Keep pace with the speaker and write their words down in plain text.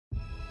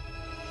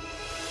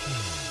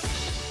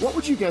What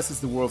would you guess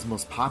is the world's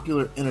most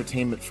popular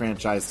entertainment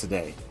franchise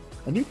today?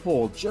 A new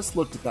poll just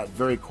looked at that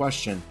very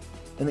question,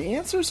 and the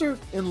answers are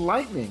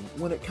enlightening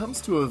when it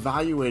comes to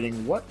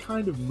evaluating what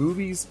kind of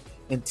movies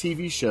and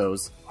TV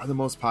shows are the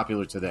most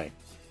popular today.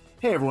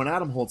 Hey everyone,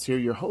 Adam Holtz here,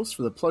 your host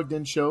for the Plugged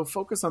In Show,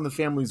 focused on the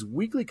family's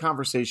weekly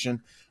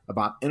conversation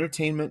about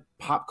entertainment,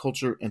 pop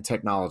culture, and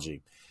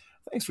technology.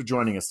 Thanks for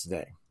joining us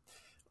today.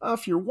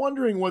 If you're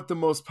wondering what the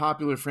most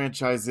popular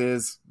franchise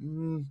is,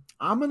 I'm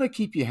going to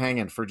keep you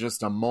hanging for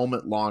just a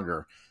moment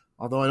longer,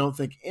 although I don't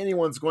think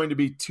anyone's going to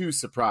be too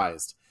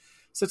surprised.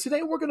 So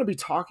today we're going to be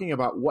talking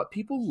about what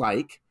people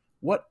like,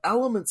 what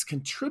elements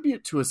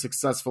contribute to a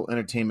successful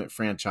entertainment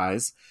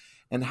franchise,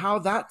 and how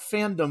that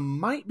fandom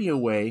might be a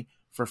way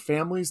for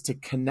families to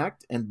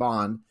connect and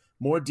bond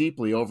more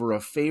deeply over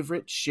a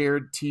favorite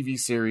shared TV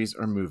series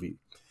or movie.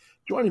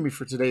 Joining me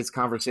for today's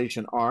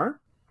conversation are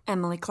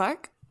Emily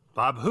Clark,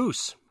 Bob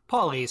Hoos,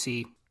 Paul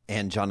Acey,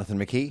 and Jonathan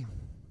McKee.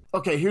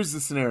 Okay, here's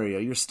the scenario.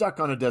 You're stuck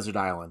on a desert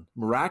island.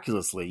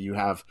 Miraculously, you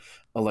have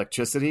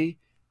electricity,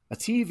 a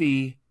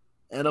TV,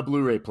 and a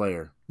Blu-ray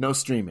player. No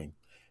streaming.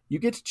 You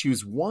get to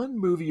choose one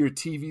movie or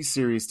TV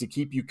series to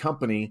keep you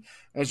company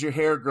as your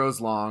hair grows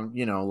long,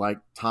 like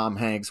Tom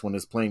Hanks when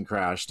his plane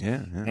crashed,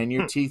 and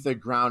your teeth are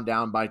ground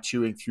down by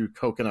chewing through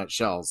coconut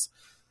shells.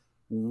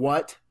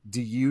 What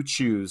do you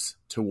choose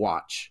to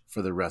watch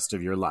for the rest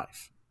of your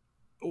life?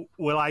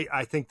 Well,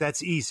 I think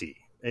that's easy.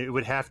 It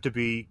would have to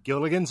be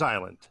Gilligan's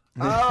Island.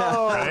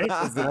 Oh, right?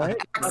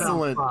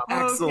 Excellent,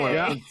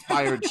 Okay.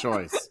 inspired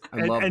choice.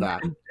 I love that.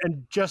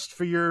 And just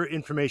for your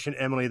information,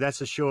 Emily, that's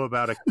a show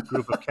about a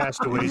group of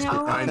castaways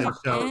who find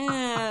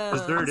themselves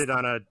deserted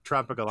on a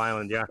tropical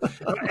island. Yeah.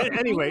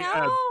 Anyway,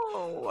 a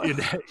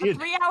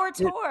 3-hour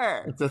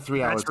tour. It's a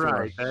 3-hour that's tour.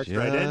 right. That's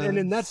right. And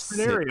in that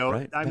scenario,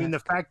 right I mean, the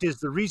fact is,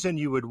 the reason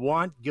you would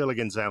want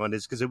Gilligan's Island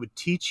is because it would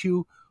teach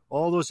you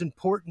all those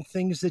important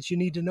things that you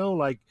need to know,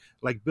 like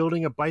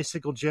building a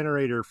bicycle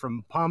generator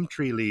from palm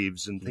tree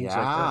leaves and things like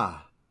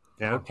that.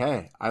 Yeah.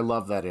 Okay. I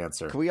love that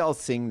answer. Can we all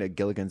sing the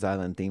Gilligan's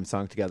Island theme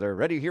song together?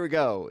 Ready? Here we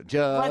go.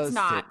 Just Let's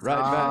not. sit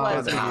right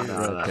back.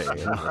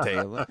 Let's not.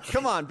 Tail.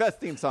 Come on, best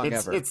theme song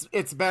ever.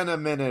 It's been a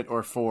minute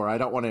or 4. I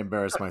don't want to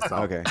embarrass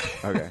myself.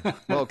 Okay.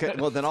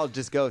 Well, then I'll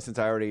just go since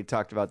I already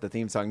talked about the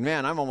theme song.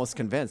 Man, I'm almost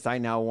convinced I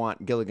now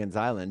want Gilligan's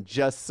Island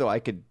just so I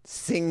could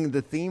sing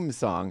the theme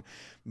song.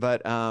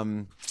 But,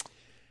 man,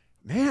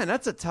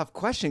 that's a tough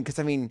question because,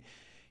 I mean,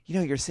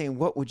 you're saying,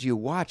 what would you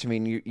watch? I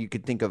mean, you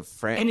could think of...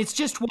 And it's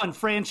just one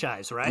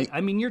franchise, right?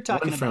 I mean, you're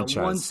talking about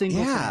one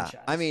single franchise.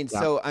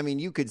 I mean,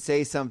 you could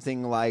say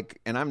something like,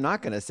 and I'm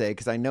not going to say,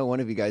 because I know one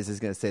of you guys is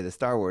going to say the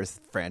Star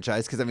Wars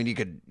franchise, because, I mean, you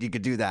could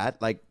do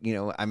that. Like,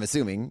 I'm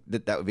assuming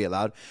that would be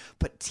allowed.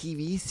 But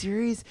TV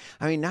series?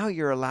 I mean, now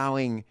you're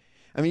allowing...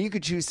 I mean, you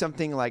could choose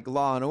something like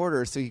Law and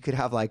Order, so you could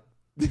have,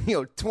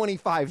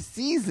 25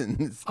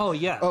 seasons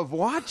of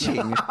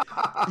watching.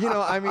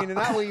 I mean, and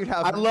that way you'd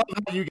have... I love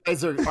how you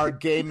guys are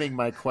gaming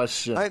my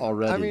question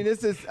already. I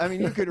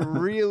mean, you could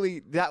really...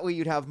 That way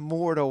you'd have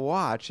more to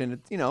watch.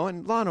 And,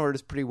 and Law and Order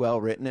is pretty well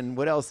written. And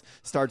what else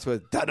starts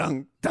with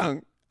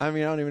da-dung-dung? I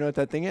mean, I don't even know what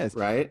that thing is.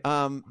 Right.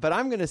 But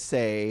I'm going to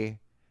say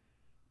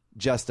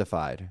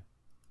Justified.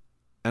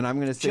 And I'm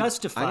going to say...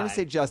 Justified. I'm going to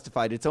say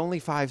Justified. It's only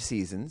 5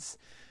 seasons.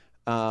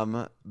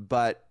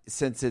 But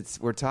since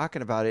we're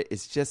talking about it,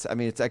 it's just, I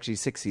mean, it's actually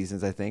 6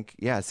 seasons, I think.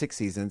 Yeah, 6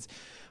 seasons.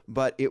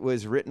 But it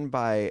was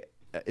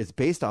it's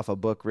based off a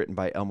book written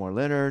by Elmore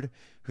Leonard,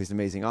 who's an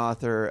amazing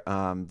author.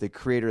 The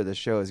creator of the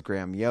show is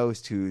Graham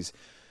Yost, who's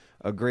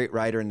a great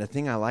writer. And the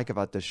thing I like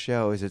about the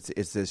show is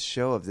it's this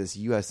show of this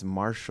U.S.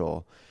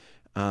 Marshal,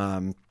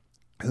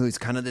 who's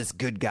kind of this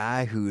good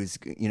guy who's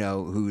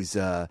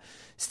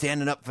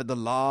standing up for the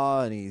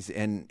law,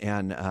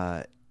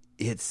 and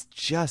it's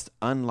just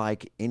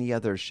unlike any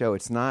other show.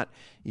 It's not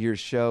your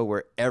show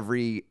where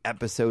every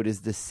episode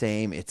is the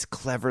same. It's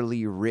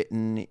cleverly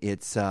written.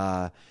 It's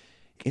a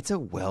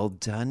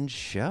well-done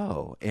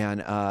show.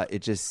 And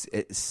it's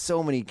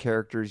so many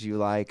characters you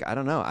like. I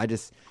don't know.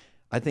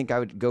 I think I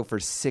would go for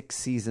 6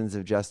 seasons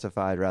of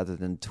Justified rather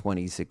than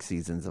 26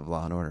 seasons of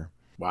Law and Order.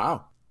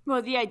 Wow.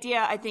 Well, the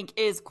idea, I think,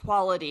 is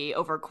quality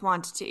over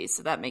quantity,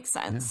 so that makes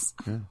sense.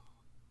 Yeah.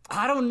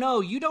 I don't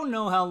know. You don't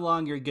know how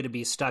long you're going to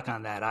be stuck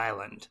on that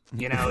island.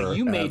 You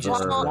may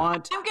just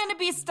want... I'm going to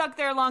be stuck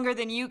there longer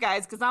than you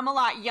guys because I'm a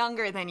lot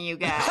younger than you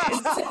guys.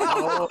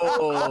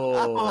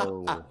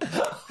 Oh.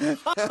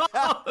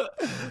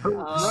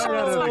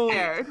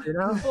 Scared.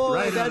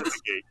 Boy,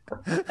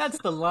 that's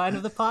the line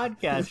of the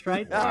podcast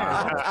right there.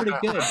 That's pretty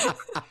good.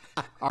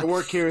 Our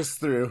work here is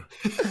through.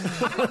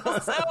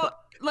 So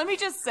let me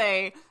just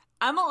say...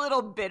 I'm a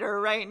little bitter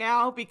right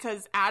now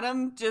because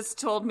Adam just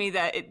told me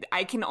that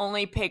I can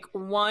only pick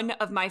one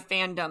of my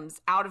fandoms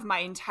out of my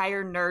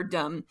entire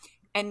nerddom.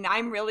 And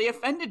I'm really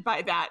offended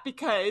by that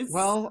because...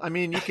 Well, I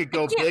mean, you could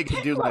go big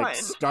and do like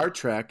Star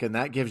Trek, and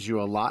that gives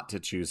you a lot to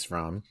choose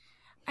from.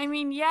 I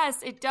mean,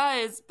 yes, it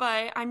does,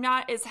 but I'm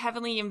not as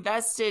heavily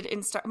invested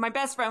in Star... My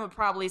best friend would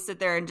probably sit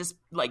there and just,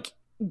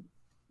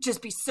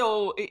 just be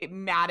so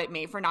mad at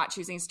me for not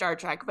choosing Star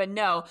Trek. But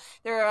no,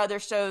 there are other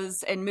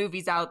shows and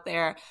movies out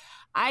there.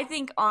 I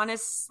think,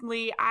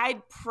 honestly,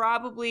 I'd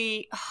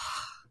probably...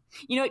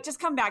 just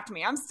come back to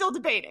me. I'm still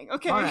debating.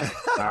 Okay. All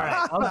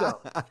right. I'll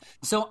go.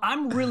 So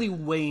I'm really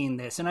weighing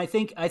this, and I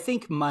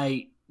think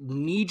my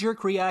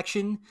knee-jerk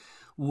reaction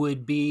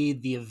would be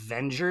the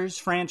Avengers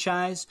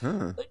franchise,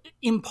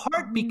 in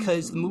part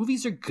because the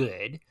movies are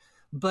good,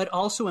 but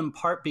also in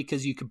part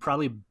because you could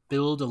probably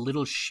build a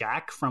little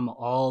shack from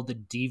all the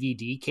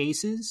DVD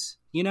cases.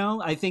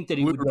 I think that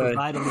it would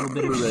provide a little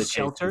bit of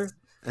shelter.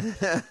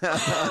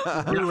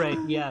 Blu-ray,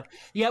 yeah.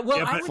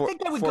 Well, I would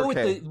think I would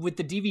 4K. Go with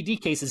the DVD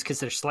cases because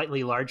they're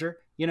slightly larger.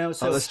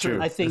 So that's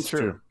true. I think that's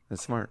true.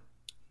 That's smart.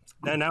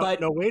 Now,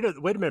 wait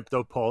a minute,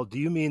 though, Paul. Do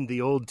you mean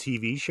the old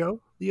TV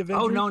show, The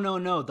Avengers? Oh,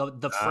 no.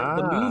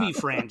 The movie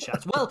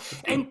franchise. Well,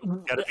 and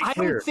I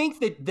don't think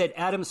that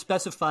Adam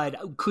specified,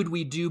 could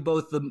we do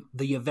both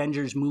the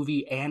Avengers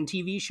movie and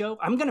TV show?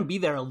 I'm going to be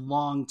there a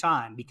long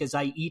time because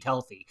I eat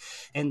healthy.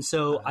 And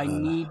so I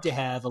need to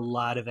have a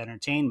lot of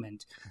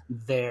entertainment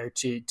there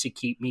to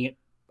keep me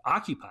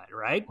occupied,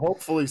 right?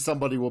 Hopefully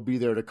somebody will be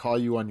there to call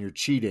you on your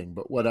cheating,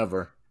 but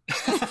whatever.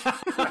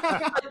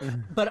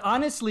 But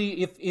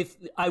honestly, if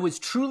I was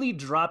truly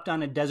dropped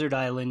on a desert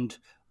island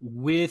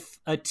with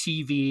a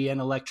TV and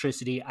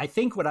electricity, I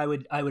think what I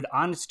would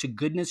honest to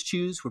goodness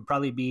choose would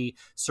probably be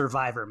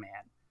Survivor Man,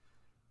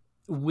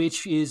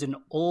 which is an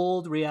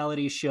old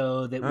reality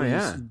show that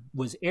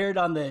was aired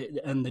on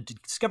the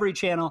Discovery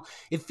Channel.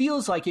 It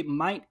feels like it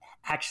might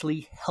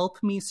actually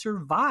help me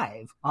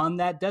survive on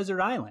that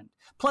desert island.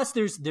 Plus,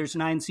 there's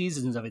 9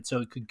 seasons of it, so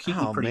it could keep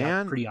me pretty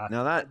occupied.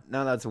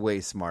 Now that's way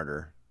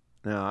smarter.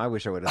 No, I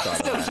wish I would have thought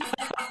of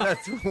that.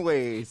 That's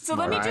way smart. So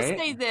let me just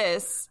say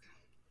this.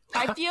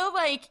 I feel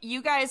like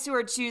you guys who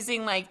are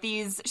choosing like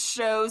these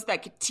shows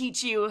that could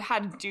teach you how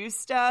to do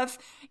stuff,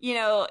 you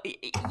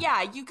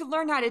could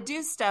learn how to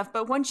do stuff,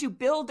 but once you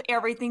build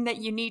everything that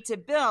you need to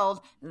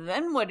build,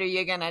 then what are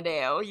you going to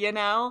do,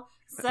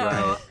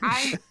 So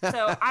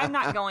I'm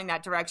not going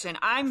that direction.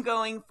 I'm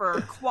going for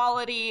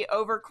quality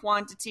over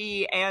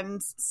quantity and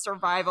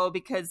survival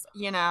because,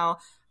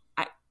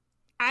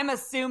 I'm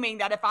assuming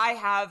that if I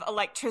have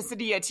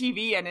electricity, a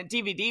TV, and a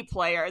DVD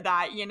player,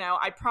 that,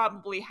 I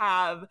probably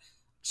have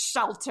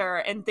shelter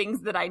and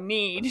things that I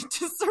need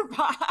to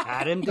survive.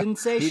 Adam didn't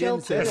say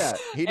shelter. Didn't say that.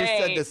 He just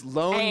said this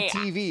lone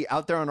TV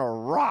out there on a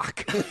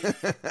rock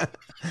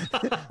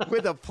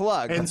with a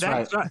plug. And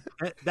that's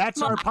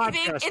our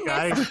podcast,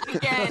 guys.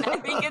 I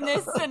think in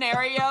this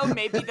scenario,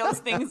 maybe those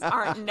things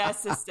aren't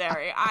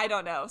necessary. I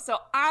don't know. So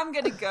I'm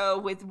going to go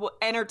with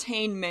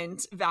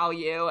entertainment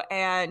value,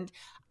 and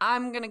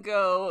I'm going to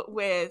go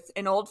with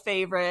an old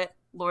favorite,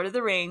 Lord of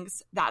the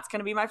Rings. That's going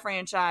to be my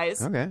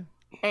franchise. Okay.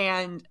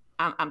 And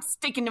I'm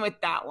sticking with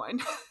that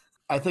one.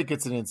 I think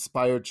it's an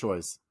inspired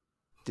choice.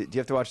 Do you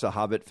have to watch the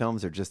Hobbit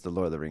films or just the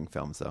Lord of the Rings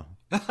films, though?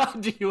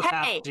 Do you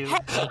have to?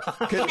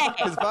 Because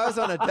if I was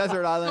on a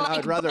desert island, I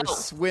would rather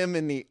swim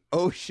in the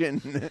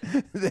ocean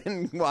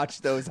than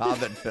watch those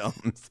Hobbit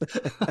films.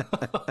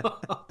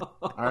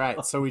 All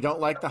right, so we don't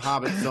like the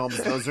Hobbit films.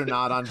 Those are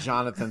not on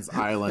Jonathan's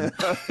island.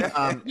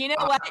 You know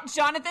what?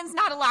 Jonathan's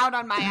not allowed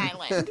on my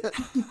island.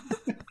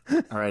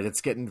 All right,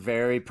 it's getting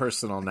very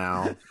personal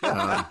now.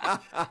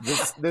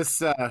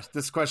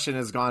 This question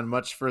has gone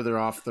much further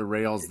off the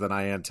rails than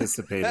I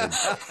anticipated.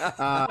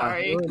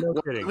 Sorry. I'm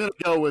going to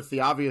go with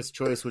the obvious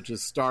choice, which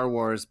is Star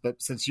Wars.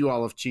 But since you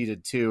all have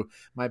cheated too,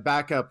 my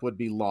backup would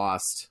be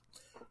Lost.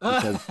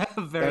 Because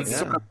that's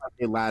sort of like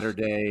a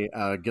latter-day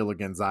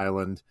Gilligan's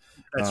Island.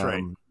 That's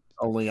right.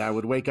 Only I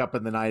would wake up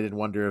in the night and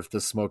wonder if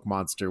the smoke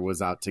monster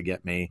was out to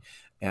get me.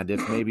 And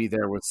if maybe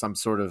there was some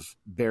sort of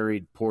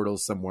buried portal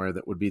somewhere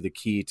that would be the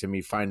key to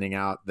me finding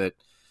out that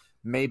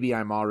maybe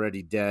I'm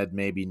already dead,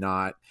 maybe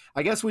not.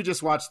 I guess we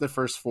just watch the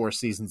first 4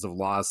 seasons of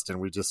Lost and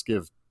we just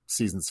give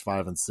seasons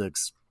 5 and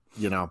 6,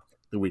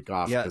 the week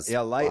off.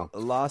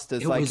 Lost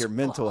is like your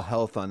mental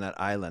health on that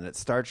island. It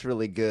starts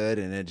really good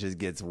and it just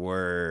gets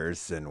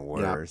worse and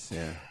worse.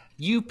 Yeah.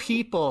 You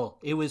people,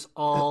 it was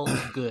all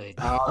good.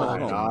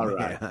 All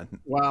right. Man.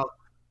 Well,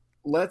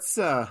 let's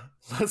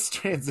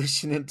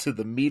transition into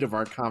the meat of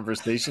our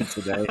conversation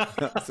today.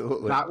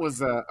 Absolutely. That was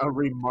a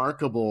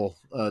remarkable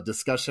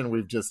discussion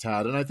we've just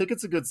had, and I think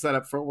it's a good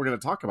setup for what we're going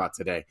to talk about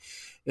today.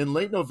 In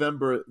late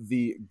November,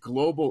 the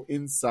global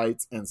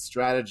insights and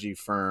strategy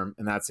firm,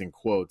 and that's in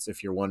quotes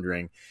if you're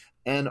wondering,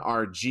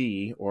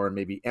 NRG, or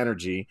maybe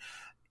Energy,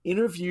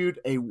 interviewed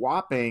a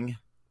whopping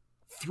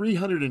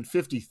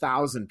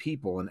 350,000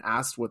 people and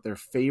asked what their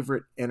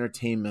favorite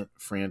entertainment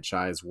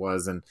franchise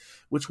was and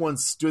which one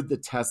stood the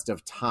test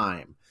of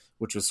time,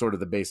 which was sort of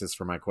the basis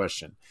for my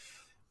question.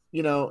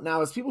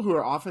 Now as people who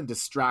are often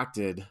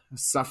distracted,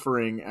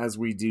 suffering as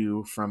we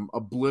do from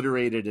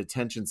obliterated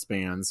attention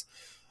spans,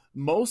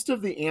 most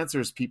of the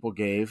answers people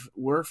gave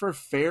were for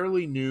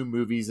fairly new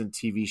movies and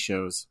TV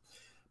shows.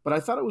 But I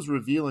thought it was a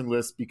revealing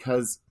list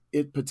because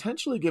it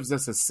potentially gives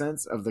us a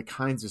sense of the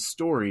kinds of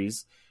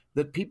stories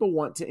that people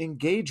want to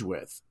engage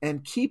with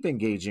and keep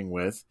engaging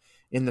with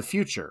in the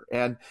future.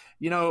 And,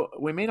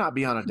 we may not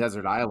be on a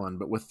desert island,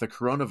 but with the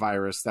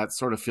coronavirus, that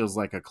sort of feels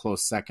like a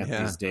close second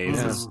these days.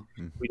 As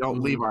we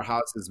don't leave our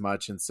house as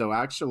much. And so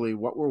actually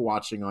what we're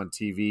watching on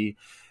TV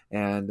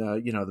and,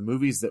 the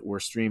movies that we're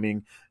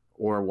streaming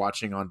or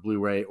watching on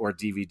Blu-ray or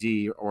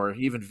DVD or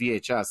even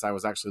VHS. I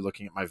was actually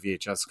looking at my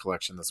VHS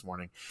collection this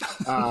morning.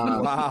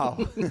 Wow.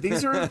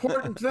 These are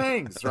important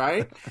things,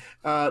 right?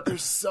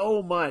 There's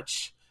so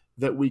much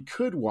that we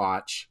could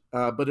watch,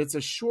 but it's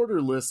a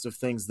shorter list of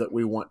things that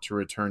we want to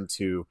return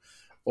to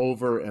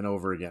over and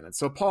over again. And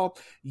so, Paul,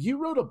 you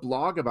wrote a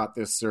blog about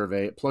this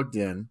survey at Plugged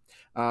In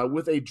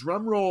with a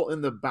drum roll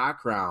in the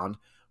background.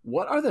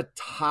 What are the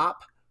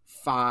top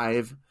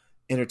 5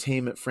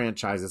 entertainment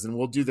franchises? And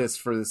we'll do this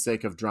for the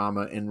sake of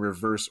drama in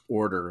reverse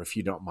order, if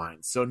you don't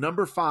mind. So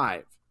number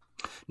 5.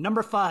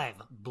 Number 5,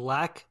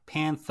 Black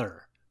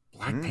Panther.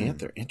 Black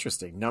Panther,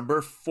 interesting.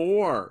 Number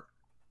 4.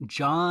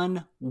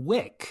 John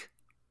Wick.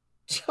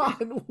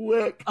 John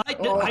Wick.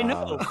 I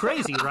know,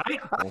 crazy, right?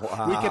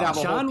 Wow. We could have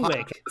a John whole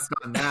Wick podcast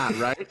on that,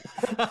 right?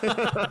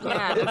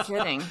 Yeah, no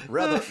kidding.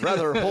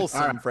 Rather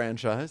wholesome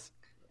franchise.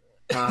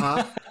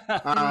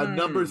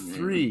 Number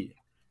 3.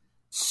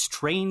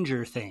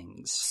 Stranger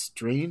Things.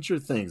 Stranger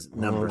Things.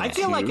 Number 2. I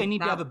feel like I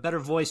need to have a better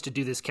voice to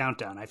do this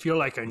countdown. I feel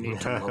like I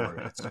need to lower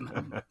it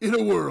somehow. In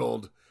a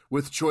world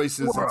with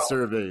choices and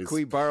surveys. Can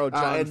we borrow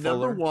John and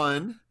Fuller? number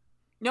 1.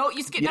 No,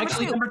 you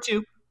skipped number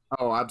 2.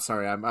 Oh, I'm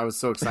sorry. I was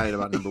so excited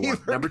about number 1.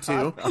 Number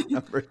 2.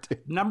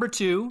 Number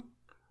 2,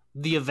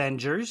 The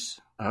Avengers.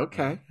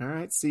 Okay. All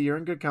right. See, you're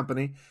in good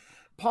company.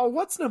 Paul,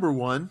 what's number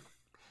 1?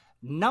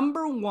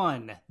 Number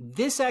 1.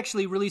 This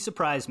actually really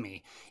surprised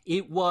me.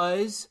 It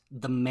was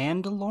The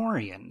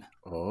Mandalorian.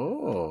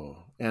 Oh.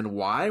 And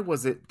why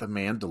was it The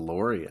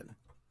Mandalorian?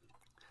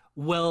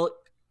 Well,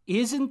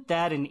 isn't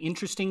that an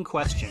interesting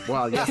question?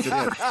 Well, yes, it is.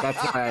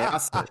 That's why I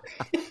asked it.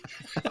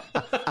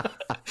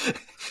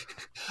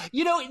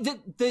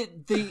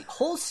 The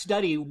whole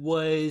study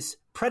was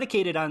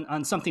predicated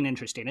on something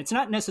interesting. It's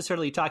not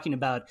necessarily talking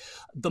about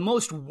the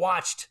most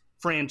watched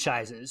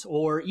franchises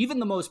or even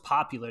the most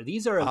popular.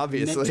 These are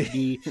obviously meant to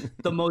be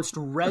the most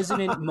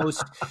resonant,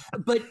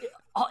 but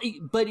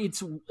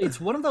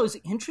it's one of those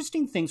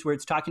interesting things where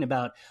it's talking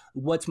about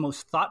what's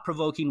most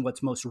thought-provoking,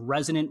 what's most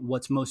resonant,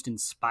 what's most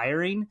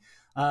inspiring.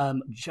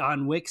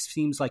 John Wick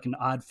seems like an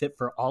odd fit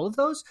for all of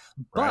those,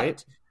 but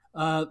right.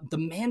 The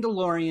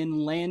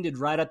Mandalorian landed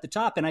right at the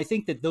top. And I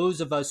think that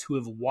those of us who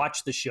have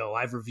watched the show,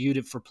 I've reviewed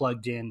it for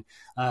Plugged In,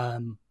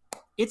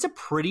 it's a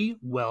pretty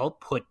well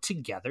put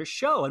together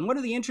show. And one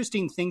of the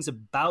interesting things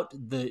about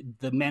the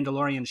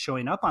Mandalorian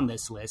showing up on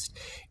this list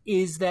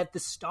is that the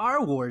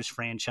Star Wars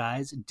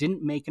franchise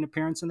didn't make an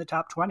appearance in the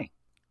top 20.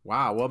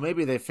 Wow. Well,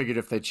 maybe they figured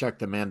if they checked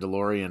the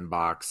Mandalorian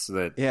box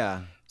that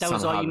that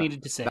was all you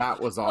needed to say.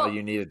 That was all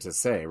you needed to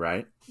say,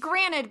 right?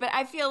 Granted, but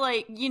I feel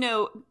like,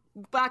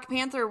 Black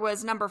Panther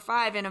was number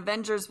 5 and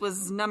Avengers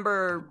was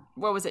number,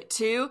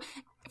 2?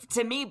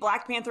 To me,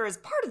 Black Panther is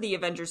part of the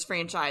Avengers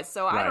franchise,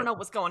 so I don't know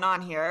what's going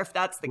on here, if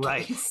that's the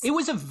case. It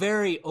was a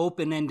very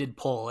open-ended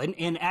poll,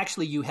 and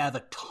actually you have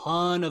a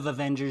ton of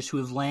Avengers who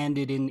have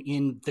landed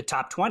in the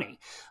top 20.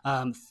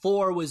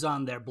 Thor was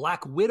on there.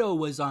 Black Widow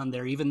was on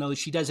there, even though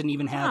she doesn't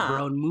even have her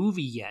own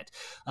movie yet.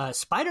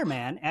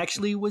 Spider-Man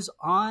actually was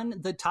on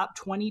the top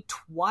 20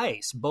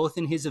 twice, both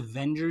in his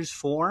Avengers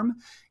form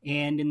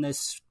and in the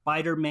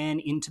Spider-Man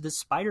Into the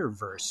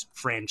Spider-Verse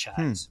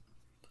franchise.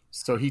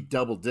 So he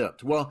double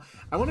dipped. Well,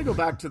 I want to go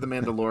back to The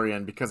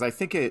Mandalorian because I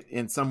think it,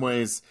 in some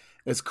ways,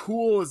 as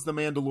cool as the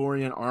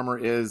Mandalorian armor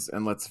is,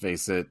 and let's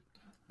face it,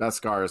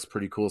 Beskar is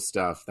pretty cool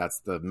stuff. That's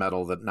the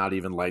metal that not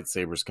even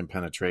lightsabers can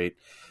penetrate.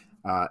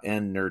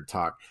 And nerd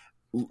talk.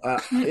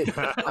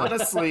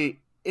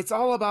 Honestly, it's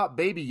all about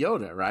Baby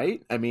Yoda,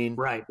 right? I mean,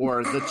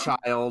 or the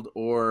child,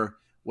 or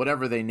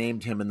whatever they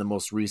named him in the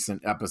most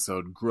recent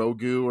episode,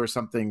 Grogu or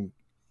something.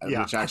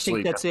 Which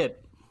actually, I think that's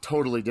it.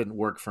 Totally didn't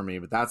work for me,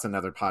 but that's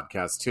another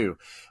podcast too.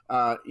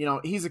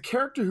 He's a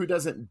character who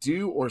doesn't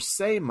do or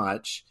say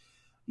much,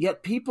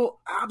 yet people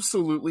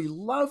absolutely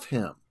love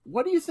him.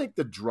 What do you think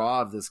the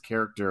draw of this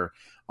character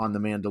on The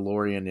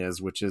Mandalorian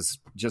is, which is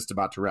just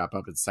about to wrap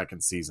up its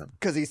 2nd season?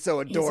 Because he's so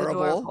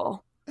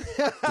adorable. He's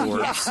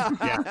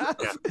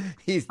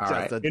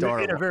just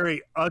adorable. In a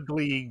very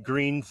ugly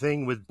green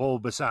thing with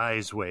bulbous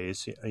eyes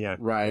ways. Yeah.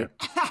 Right.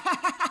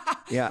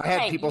 Yeah. I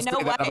had people say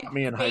that about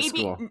me in high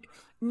school.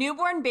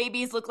 Newborn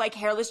babies look like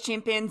hairless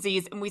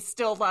chimpanzees, and we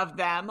still love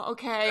them.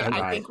 Okay,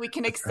 I think we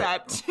can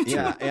accept.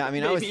 Yeah. I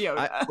mean,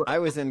 I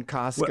was in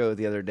Costco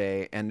the other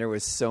day, and there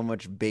was so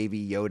much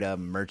Baby Yoda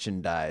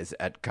merchandise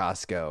at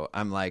Costco.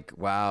 I'm like,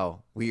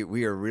 wow,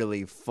 we are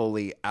really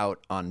fully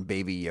out on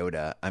Baby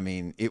Yoda. I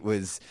mean,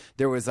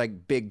 there was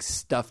like big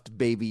stuffed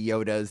Baby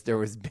Yodas. There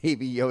was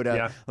Baby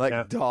Yoda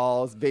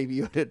dolls, Baby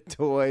Yoda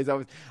toys.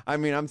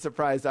 I'm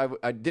surprised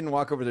I didn't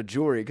walk over to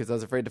jewelry because I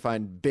was afraid to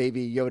find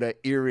Baby Yoda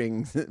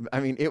earrings. I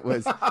mean, it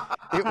was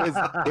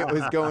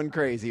going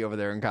crazy over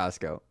there in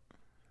Costco.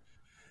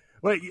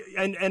 Well,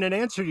 and in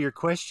answer to your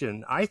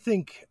question, I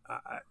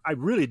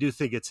really do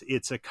think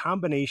it's a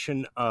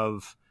combination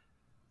of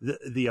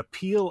the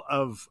appeal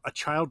of a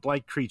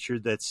childlike creature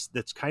that's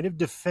kind of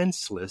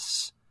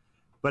defenseless,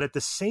 but at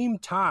the same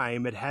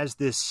time it has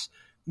this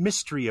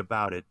mystery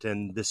about it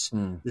and this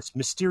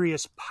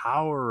mysterious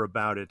power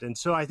about it. And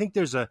so I think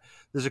there's a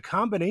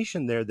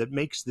combination there that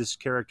makes this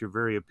character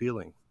very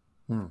appealing.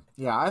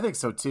 Yeah, I think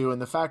so too. And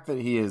the fact that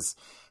he is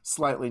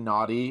slightly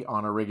naughty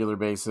on a regular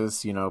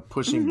basis,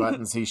 pushing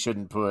buttons he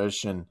shouldn't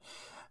push, and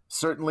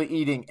certainly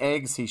eating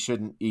eggs he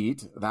shouldn't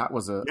eat. That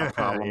was a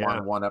problem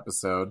on one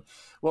episode.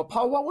 Well,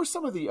 Paul, what were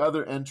some of the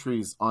other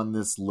entries on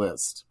this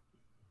list?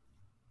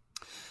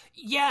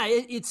 Yeah,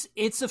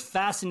 it's a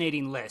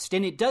fascinating list,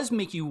 and it does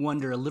make you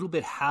wonder a little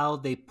bit how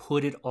they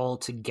put it all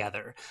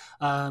together.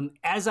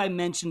 As I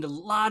mentioned, a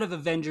lot of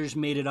Avengers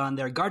made it on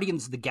there.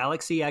 Guardians of the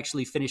Galaxy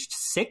actually finished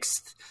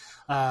 6th.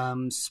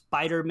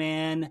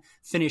 Spider-Man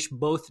finished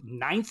both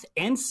 9th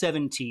and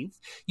 17th.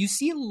 You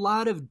see a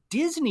lot of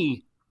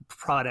Disney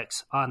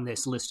products on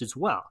this list as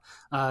well.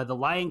 The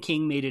Lion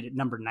King made it at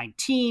number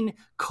 19.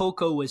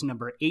 Coco was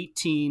number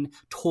 18.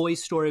 Toy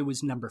Story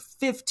was number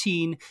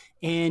 15.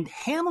 And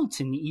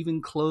Hamilton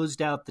even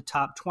closed out the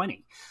top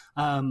 20.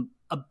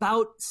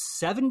 About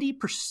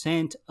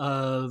 70%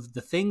 of the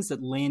things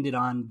that landed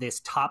on this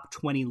top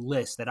 20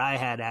 list that I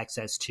had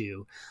access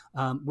to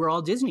were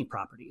all Disney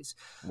properties.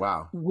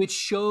 Wow. Which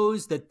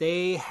shows that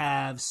they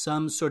have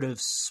some sort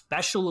of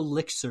special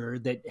elixir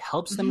that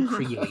helps them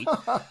create,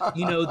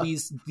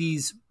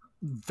 these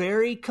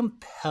very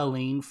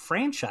compelling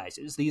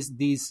franchises,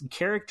 these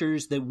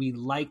characters that we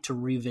like to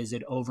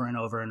revisit over and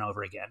over and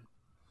over again.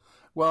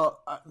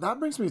 Well, that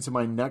brings me to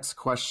my next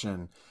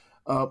question.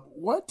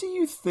 What do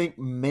you think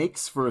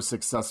makes for a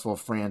successful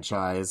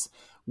franchise,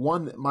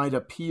 one that might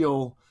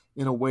appeal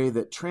in a way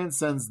that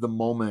transcends the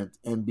moment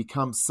and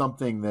becomes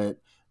something that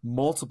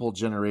multiple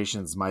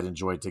generations might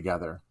enjoy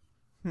together?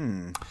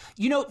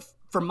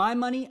 For my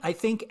money, I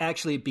think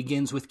actually it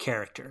begins with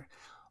character.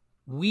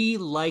 We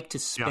like to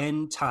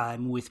spend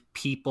time with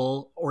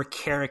people or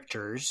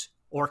characters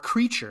or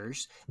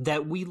creatures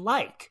that we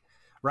like,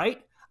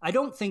 right? I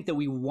don't think that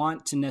we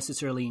want to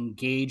necessarily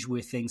engage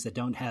with things that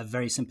don't have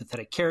very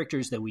sympathetic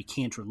characters that we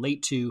can't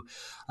relate to.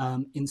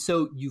 And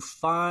so you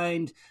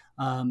find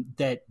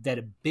that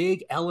a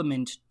big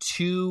element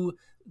to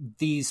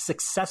these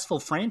successful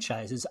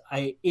franchises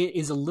it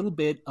is a little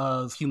bit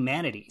of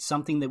humanity,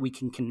 something that we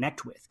can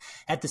connect with.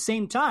 At the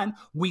same time,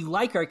 we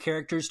like our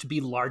characters to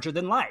be larger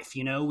than life.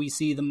 We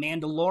see the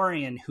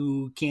Mandalorian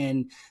who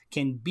can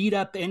beat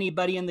up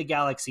anybody in the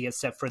galaxy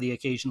except for the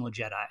occasional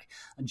Jedi.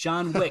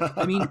 John Wick,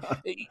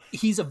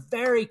 he's a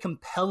very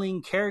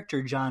compelling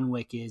character, John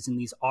Wick is, in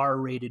these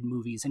R-rated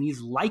movies, and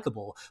he's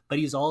likable, but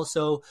he's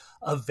also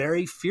a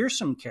very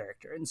fearsome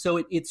character. And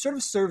so it sort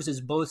of serves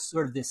as both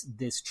sort of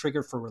this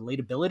trigger for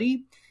relatability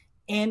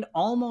and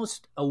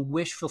almost a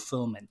wish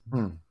fulfillment.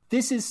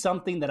 This is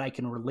something that I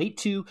can relate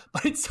to,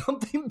 but it's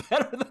something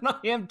better than I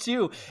am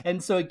too.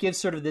 And so it gives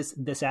sort of this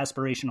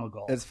aspirational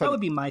goal. That would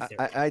be my theory.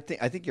 I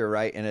think you're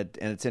right, and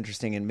it's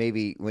interesting. And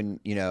maybe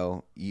when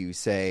you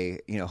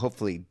say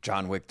hopefully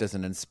John Wick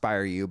doesn't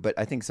inspire you, but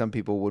I think some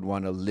people would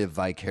want to live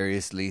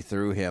vicariously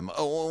through him.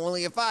 Oh,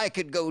 only if I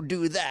could go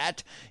do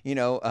that.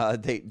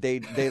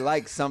 They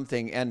like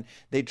something, and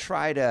they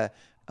try to.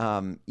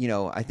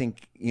 I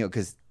think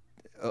because.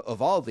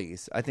 Of all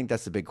these, I think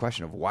that's the big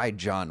question of why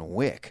John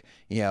Wick,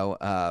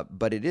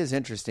 but it is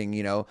interesting,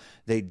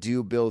 they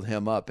do build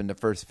him up in the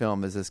first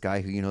film as this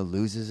guy who,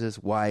 loses his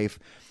wife,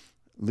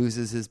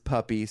 loses his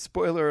puppy,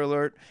 spoiler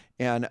alert.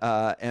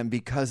 And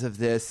because of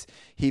this,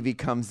 he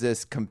becomes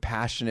this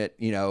compassionate,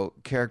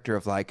 character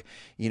of like,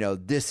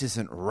 this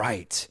isn't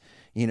right.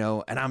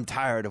 And I'm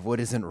tired of what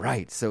isn't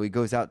right. So he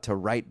goes out to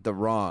right the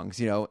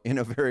wrongs, in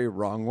a very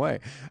wrong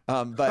way.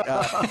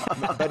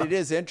 But it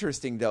is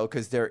interesting, though,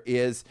 because there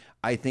is,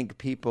 I think,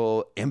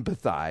 people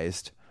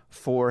empathized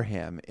for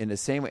him in the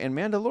same way. And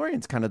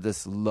Mandalorian's kind of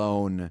this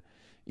lone,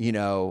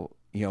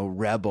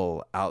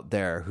 rebel out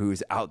there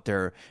who's out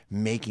there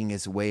making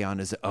his way on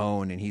his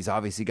own. And he's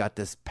obviously got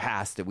this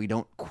past that we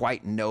don't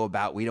quite know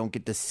about. We don't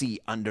get to see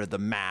under the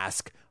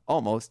mask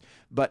almost.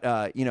 But,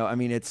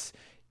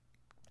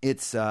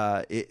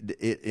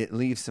 it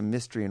leaves some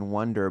mystery and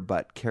wonder,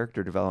 but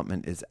character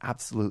development is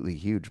absolutely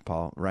huge,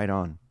 Paul. Right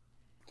on.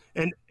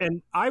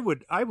 And I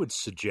would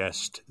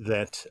suggest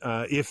that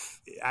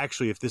if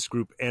this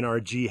group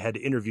NRG had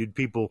interviewed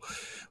people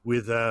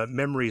with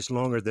memories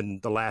longer than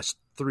the last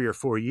 3 or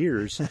 4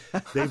 years,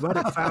 they might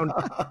have found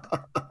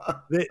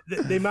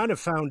they might have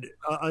found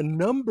a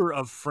number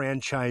of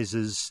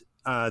franchises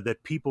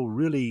that people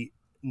really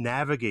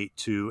navigate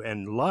to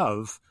and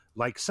love.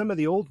 Like some of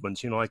the old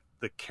ones, like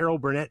the Carol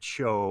Burnett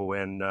Show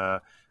and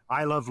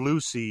I Love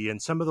Lucy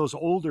and some of those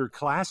older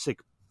classic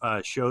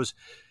shows.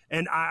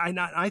 And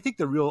I think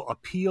the real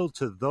appeal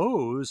to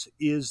those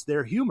is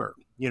their humor.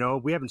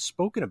 We haven't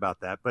spoken about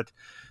that, but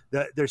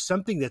there's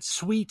something that's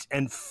sweet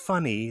and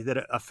funny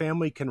that a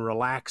family can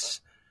relax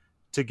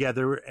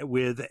together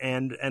with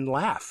and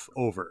laugh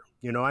over.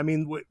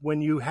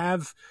 When you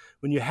have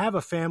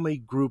a family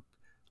group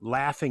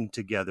laughing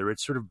together,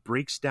 it sort of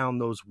breaks down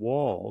those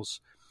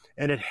walls.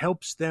 and it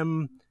helps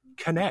them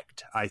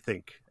connect, I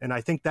think. And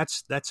I think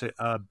that's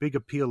a big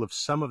appeal of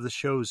some of the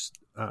shows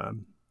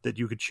that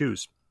you could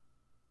choose.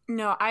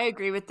 No, I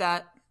agree with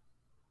that,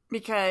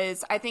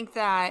 because I think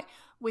that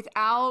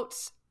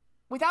without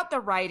the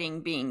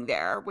writing being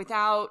there,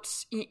 without,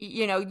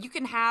 you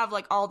can have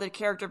like all the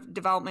character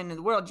development in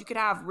the world. You could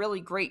have really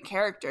great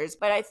characters,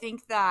 but I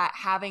think that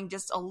having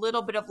just a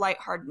little bit of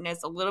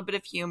lightheartedness, a little bit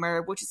of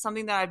humor, which is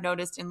something that I've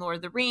noticed in Lord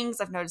of the Rings,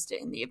 I've noticed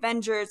it in the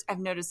Avengers, I've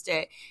noticed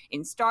it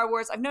in Star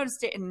Wars, I've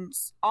noticed it in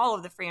all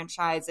of the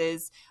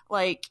franchises.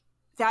 Like,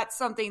 that's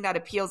something that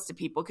appeals to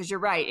people, because you're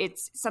right.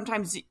 It's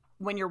sometimes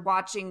when you're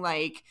watching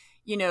like,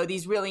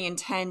 these really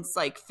intense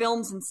like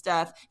films and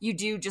stuff, you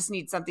do just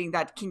need something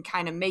that can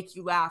kind of make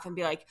you laugh and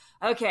be like,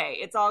 okay,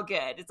 it's all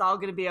good. It's all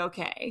going to be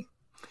okay.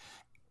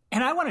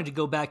 And I wanted to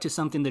go back to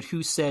something that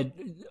Who said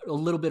a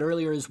little bit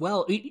earlier as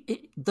well.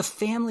 The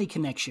family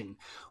connection.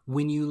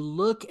 When you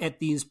look at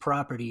these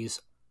properties,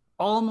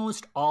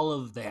 almost all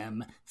of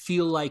them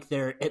feel like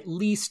they're at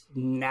least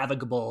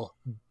navigable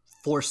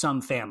for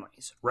some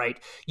families, right?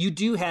 You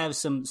do have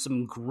some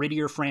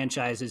grittier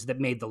franchises that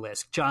made the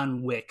list.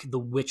 John Wick, The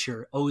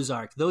Witcher,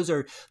 Ozark. Those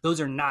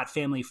are not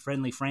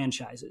family-friendly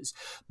franchises.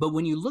 But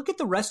when you look at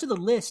the rest of the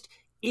list,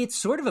 it's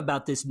sort of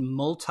about this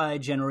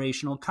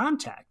multi-generational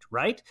contact,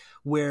 right?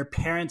 Where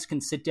parents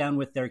can sit down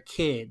with their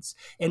kids.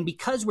 And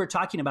because we're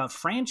talking about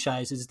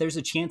franchises, there's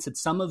a chance that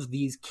some of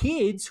these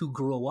kids who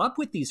grow up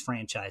with these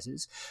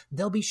franchises,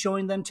 they'll be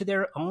showing them to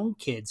their own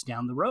kids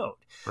down the road.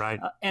 Right.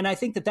 And I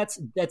think that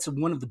that's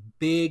one of the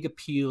big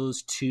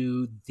appeals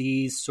to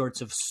these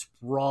sorts of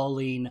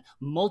sprawling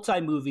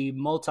multi-movie,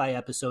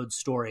 multi-episode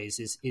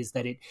stories is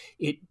that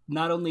it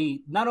not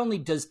only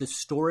does the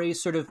story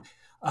sort of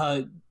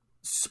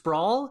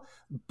sprawl,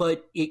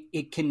 but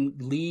it can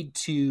lead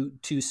to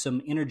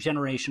some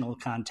intergenerational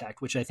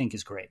contact, which I think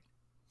is great.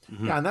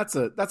 Mm-hmm. Yeah, and that's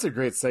a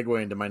great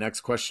segue into my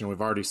next question.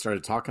 We've already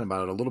started talking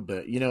about it a little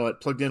bit.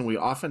 At Plugged In, we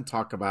often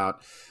talk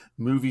about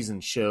movies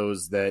and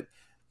shows that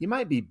you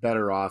might be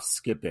better off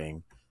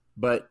skipping,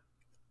 but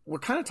we're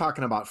kind of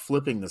talking about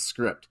flipping the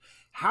script.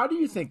 How do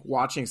you think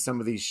watching some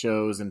of these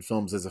shows and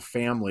films as a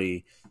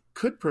family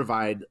could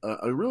provide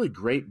a really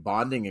great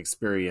bonding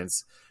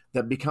experience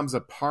that becomes a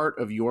part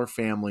of your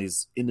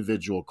family's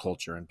individual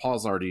culture? And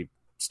Paul's already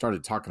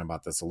started talking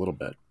about this a little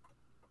bit.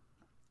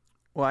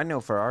 Well, I know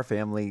for our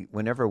family,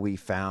 whenever we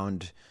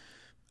found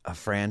a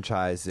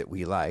franchise that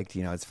we liked,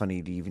 it's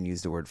funny to even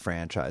use the word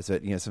franchise,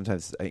 but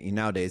sometimes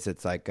nowadays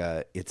it's like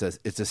it's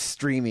a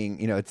streaming,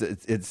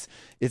 it's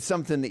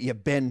something that you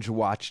binge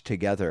watch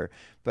together.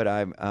 But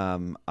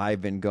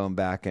I've been going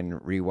back and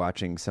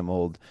rewatching some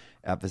old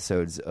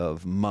episodes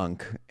of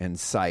Monk and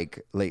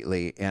Psych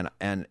lately,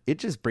 and it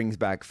just brings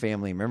back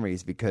family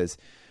memories, because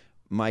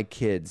my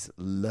kids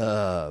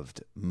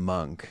loved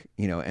Monk,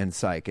 and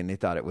Psych, and they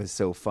thought it was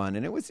so fun,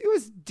 and it was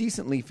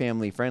decently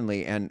family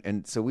friendly,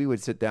 and so we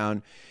would sit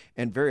down,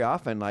 and very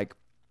often, like,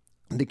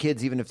 the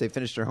kids, even if they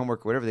finished their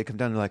homework or whatever, they come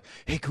down and they're like,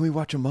 "Hey, can we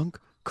watch a Monk?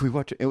 Can we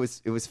watch it?" It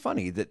was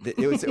funny that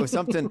it was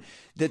something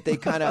that they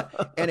kind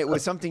of, and it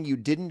was something you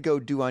didn't go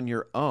do on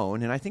your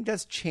own, and I think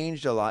that's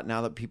changed a lot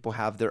now that people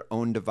have their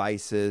own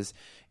devices.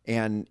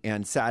 And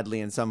sadly,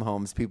 in some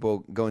homes,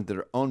 people go into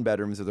their own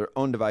bedrooms with their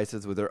own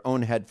devices, with their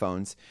own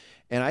headphones.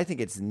 And I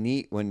think it's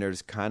neat when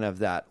there's kind of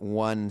that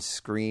one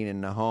screen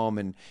in the home.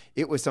 And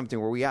it was something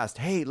where we asked,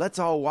 "Hey, let's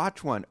all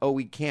watch one." "Oh,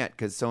 we can't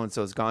because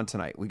so-and-so's gone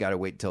tonight. We got to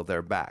wait till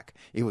they're back."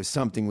 It was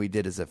something we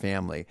did as a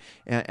family.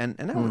 And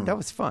that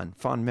was fun,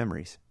 fond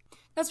memories.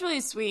 That's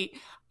really sweet.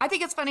 I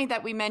think it's funny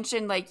that we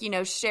mentioned, like,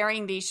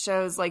 sharing these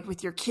shows, like,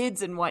 with your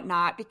kids and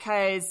whatnot,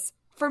 because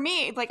for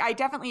me, like, I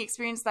definitely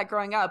experienced that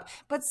growing up,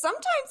 but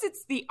sometimes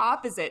it's the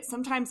opposite.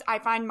 Sometimes I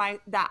find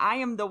that I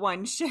am the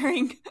one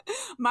sharing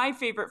my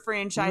favorite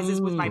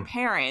franchises with my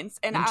parents.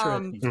 And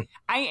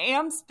I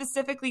am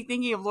specifically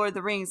thinking of Lord of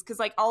the Rings, because,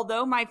 like,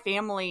 although my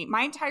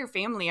entire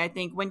family, I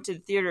think, went to the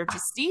theater to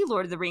see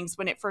Lord of the Rings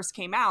when it first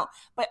came out,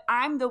 but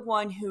I'm the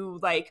one who,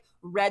 like,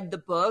 read the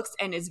books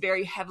and is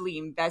very heavily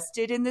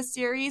invested in the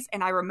series.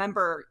 And I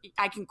remember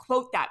I can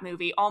quote that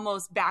movie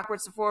almost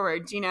backwards to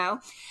forwards,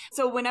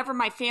 So whenever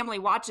my family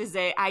watches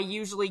it, I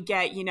usually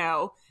get,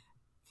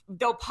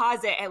 they'll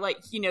pause it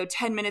at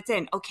 10 minutes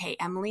in. "Okay,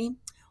 Emily,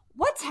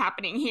 what's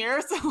happening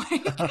here?" So,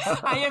 like,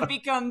 I've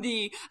become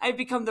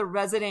the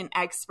resident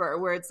expert,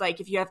 where it's like,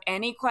 if you have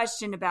any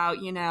question about,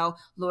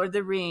 Lord of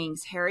the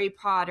Rings, Harry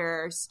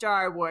Potter,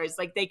 Star Wars,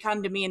 like, they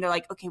come to me and they're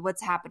like, "Okay,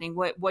 what's happening?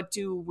 What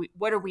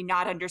are we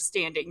not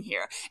understanding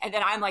here?" And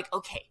then I'm like,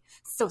 "Okay,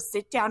 so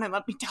sit down and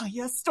let me tell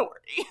you a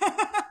story."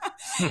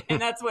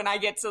 And that's when I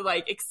get to,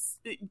 like,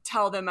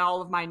 tell them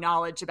all of my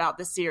knowledge about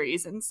the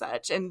series and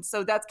such. And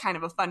so that's kind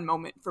of a fun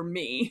moment for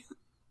me.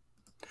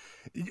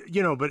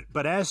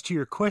 But as to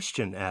your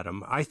question,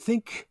 Adam, I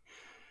think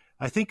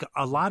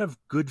a lot of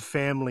good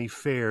family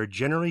fare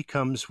generally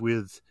comes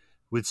with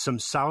some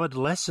solid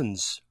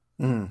lessons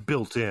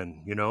built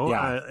in,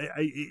 Yeah.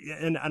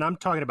 And I'm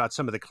talking about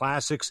some of the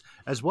classics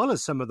as well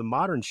as some of the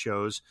modern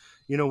shows,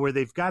 where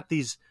they've got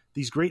these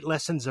great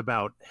lessons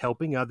about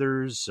helping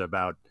others,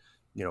 about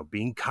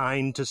being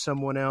kind to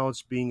someone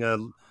else, being a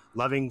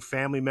loving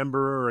family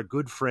member or a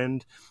good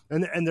friend,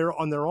 and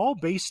they're all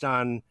based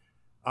on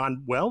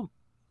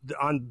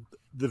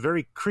the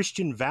very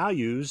Christian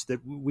values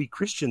that we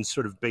Christians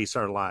sort of base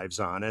our lives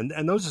on.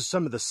 And those are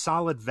some of the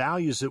solid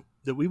values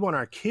that we want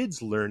our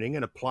kids learning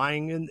and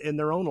applying in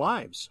their own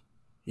lives.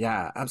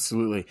 Yeah,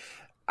 absolutely.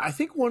 I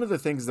think one of the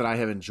things that I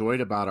have enjoyed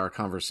about our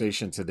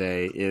conversation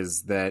today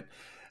is that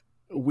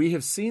we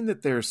have seen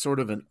that there's sort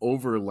of an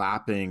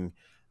overlapping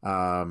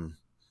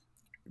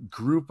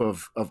group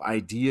of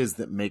ideas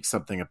that make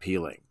something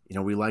appealing.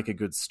 We like a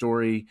good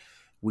story.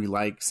 We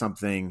like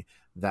something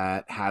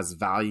that has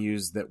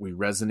values that we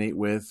resonate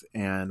with,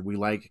 and we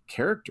like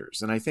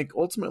characters. And I think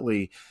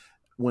ultimately,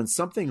 when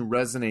something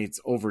resonates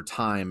over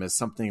time as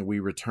something we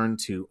return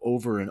to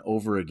over and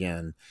over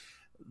again,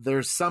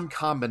 there's some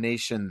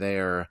combination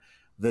there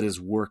that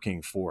is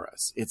working for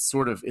us.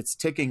 It's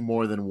ticking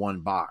more than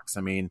one box.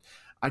 I mean,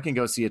 I can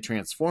go see a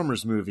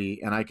Transformers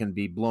movie and I can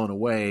be blown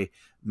away,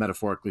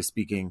 metaphorically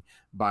speaking,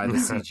 by the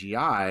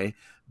CGI,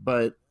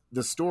 but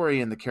the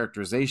story and the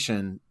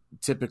characterization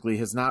typically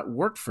has not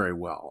worked very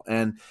well.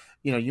 And,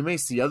 you may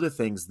see other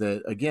things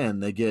that,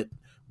 again, they get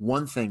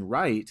one thing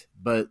right,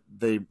 but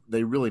they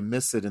really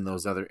miss it in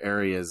those other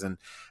areas. And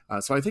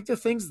so I think the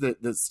things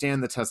that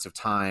stand the test of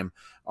time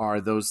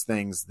are those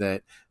things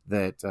that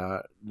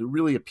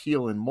really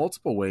appeal in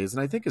multiple ways.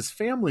 And I think as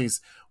families,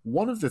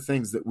 one of the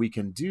things that we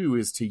can do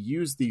is to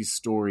use these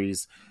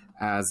stories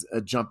as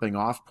a jumping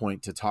off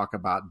point to talk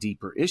about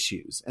deeper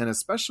issues. And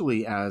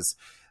especially as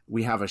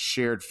we have a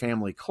shared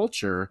family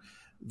culture,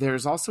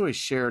 there's also a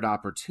shared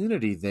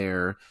opportunity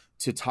there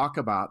to talk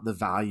about the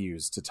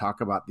values, to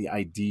talk about the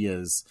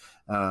ideas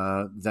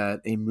that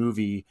a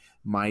movie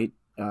might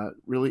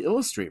really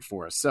illustrate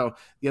for us. So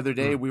the other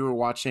day we were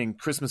watching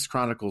Christmas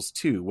Chronicles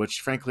 2,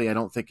 which frankly I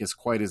don't think is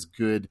quite as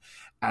good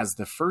as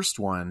the first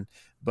one,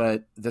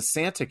 but the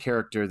Santa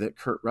character that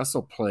Kurt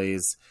Russell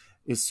plays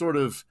is sort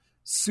of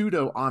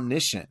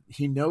pseudo-omniscient.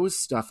 He knows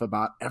stuff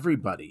about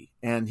everybody,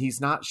 and he's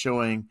not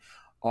showing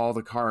all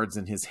the cards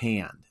in his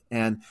hand.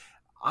 And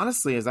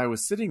honestly, as I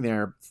was sitting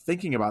there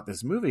thinking about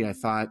this movie, I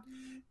thought,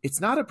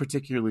 it's not a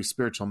particularly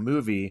spiritual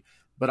movie,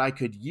 but I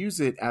could use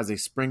it as a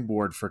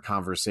springboard for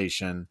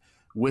conversation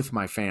with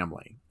my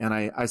family. And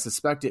I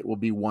suspect it will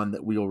be one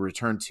that we will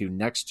return to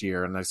next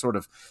year. And I sort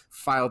of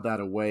filed that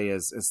away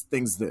as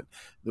things that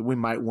we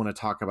might want to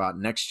talk about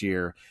next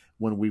year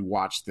when we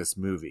watch this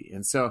movie.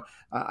 And so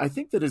I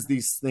think that as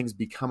these things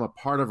become a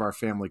part of our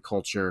family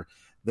culture,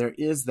 there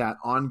is that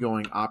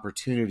ongoing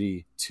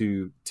opportunity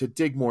to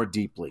dig more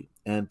deeply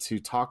and to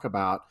talk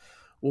about,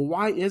 well,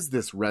 why is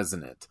this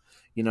resonant?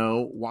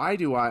 Why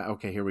do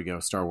okay, here we go,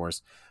 Star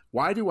Wars.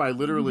 Why do I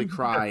literally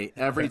cry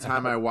every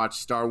time I watch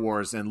Star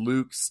Wars and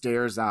Luke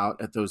stares out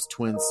at those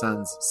twin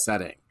suns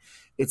setting?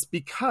 It's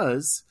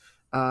because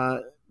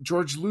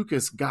George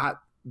Lucas got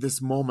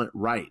this moment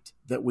right,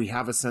 that we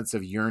have a sense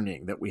of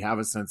yearning, that we have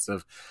a sense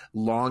of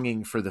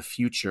longing for the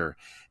future.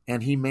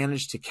 And he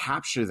managed to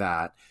capture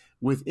that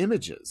with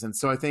images. And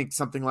so I think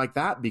something like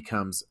that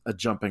becomes a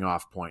jumping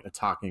off point, a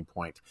talking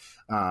point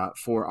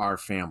for our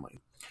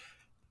family.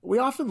 We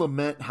often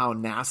lament how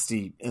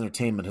nasty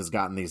entertainment has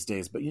gotten these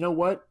days, but you know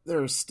what?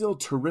 There are still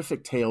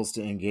terrific tales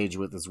to engage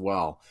with as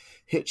well.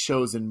 Hit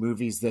shows and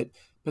movies that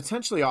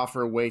potentially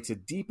offer a way to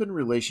deepen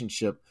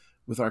relationship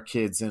with our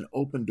kids and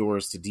open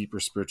doors to deeper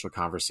spiritual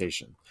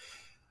conversation.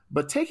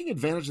 But taking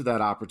advantage of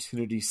that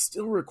opportunity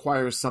still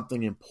requires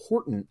something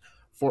important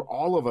for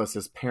all of us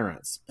as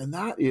parents, and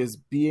that is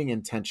being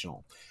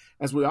intentional.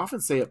 As we often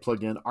say at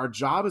Plugged In, our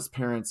job as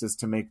parents is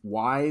to make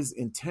wise,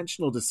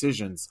 intentional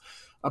decisions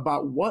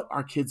about what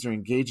our kids are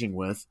engaging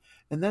with,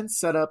 and then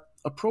set up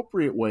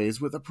appropriate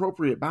ways with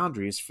appropriate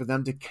boundaries for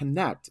them to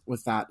connect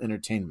with that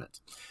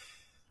entertainment.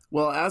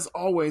 Well, as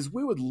always,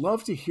 we would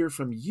love to hear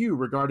from you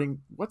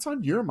regarding what's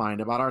on your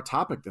mind about our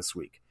topic this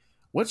week.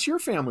 What's your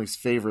family's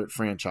favorite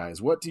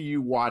franchise? What do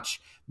you watch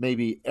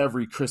maybe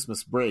every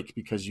Christmas break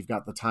because you've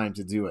got the time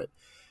to do it?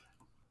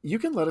 You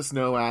can let us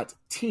know at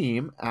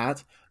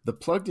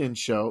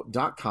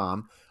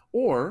team@thepluggedinshow.com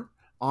or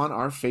on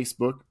our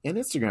Facebook and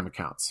Instagram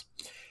accounts.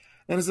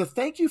 And as a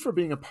thank you for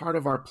being a part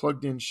of our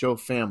Plugged In Show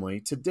family,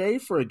 today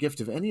for a gift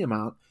of any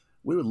amount,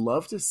 we would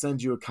love to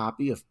send you a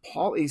copy of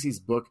Paul Asey's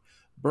book,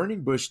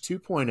 Burning Bush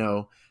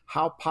 2.0,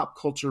 How Pop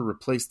Culture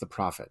Replaced the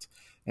Prophet.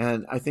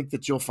 And I think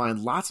that you'll find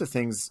lots of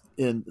things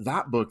in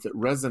that book that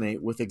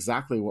resonate with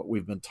exactly what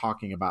we've been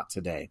talking about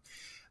today.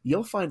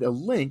 You'll find a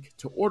link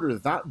to order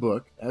that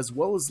book, as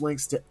well as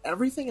links to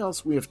everything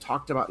else we have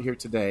talked about here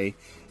today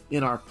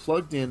in our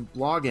Plugged In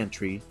blog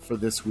entry for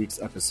this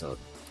week's episode.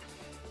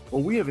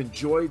 Well, we have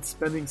enjoyed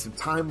spending some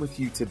time with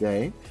you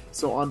today.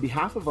 So on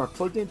behalf of our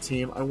Plugged In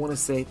team, I want to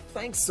say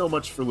thanks so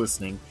much for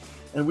listening.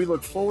 And we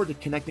look forward to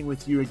connecting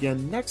with you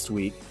again next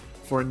week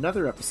for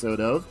another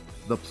episode of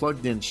The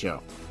Plugged In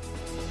Show.